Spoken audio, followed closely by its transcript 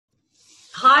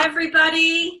Hi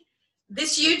everybody.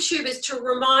 This YouTube is to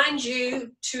remind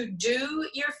you to do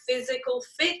your physical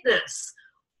fitness.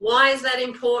 Why is that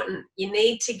important? You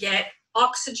need to get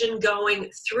oxygen going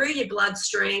through your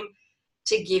bloodstream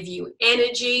to give you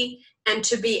energy and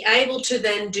to be able to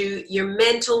then do your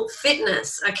mental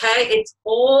fitness, okay? It's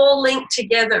all linked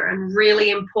together and really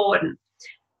important.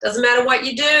 Doesn't matter what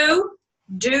you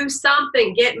do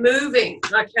something, get moving,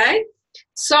 okay?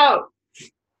 So,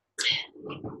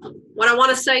 what I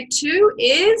want to say too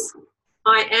is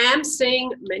I am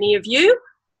seeing many of you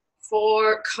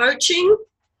for coaching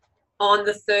on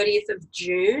the 30th of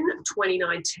June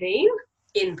 2019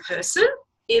 in person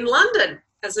in London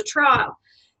as a trial.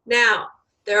 Now,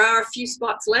 there are a few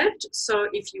spots left, so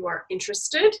if you are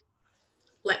interested,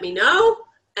 let me know.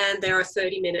 And there are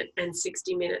 30-minute and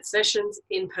 60-minute sessions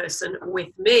in person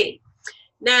with me.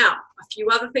 Now, a few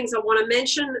other things I want to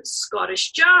mention.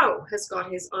 Scottish Joe has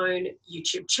got his own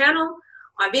YouTube channel.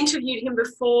 I've interviewed him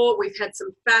before. We've had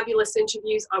some fabulous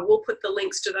interviews. I will put the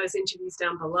links to those interviews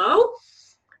down below.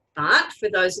 But for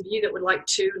those of you that would like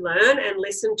to learn and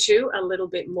listen to a little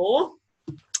bit more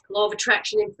law of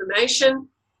attraction information,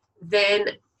 then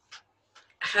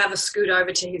have a scoot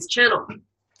over to his channel.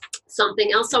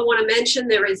 Something else I want to mention,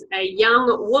 there is a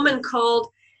young woman called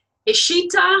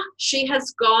Ishita. She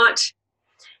has got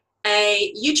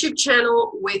a YouTube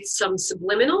channel with some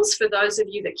subliminals for those of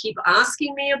you that keep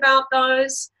asking me about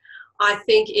those. I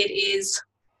think it is,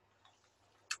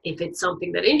 if it's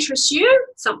something that interests you,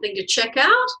 something to check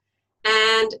out.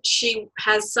 And she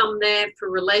has some there for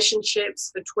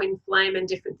relationships, for twin flame and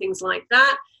different things like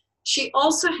that. She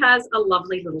also has a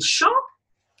lovely little shop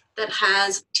that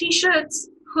has t-shirts,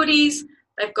 hoodies.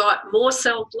 They've got more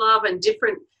self-love and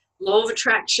different law of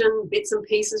attraction bits and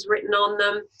pieces written on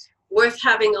them. Worth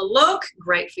having a look,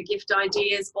 great for gift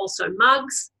ideas, also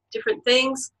mugs, different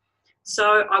things.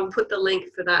 So I will put the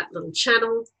link for that little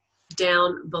channel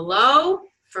down below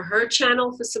for her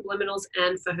channel for Subliminals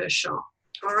and for her shop.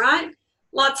 All right,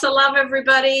 lots of love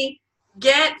everybody.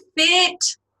 Get fit,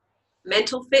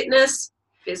 mental fitness,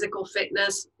 physical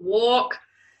fitness, walk,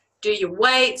 do your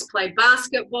weights, play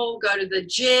basketball, go to the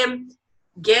gym.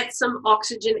 Get some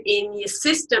oxygen in your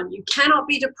system. You cannot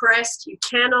be depressed. You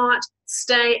cannot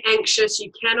stay anxious.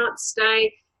 You cannot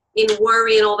stay in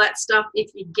worry and all that stuff if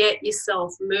you get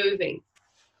yourself moving.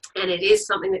 And it is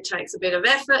something that takes a bit of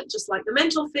effort, just like the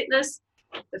mental fitness,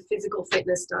 the physical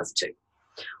fitness does too.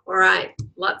 All right,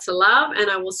 lots of love, and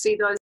I will see those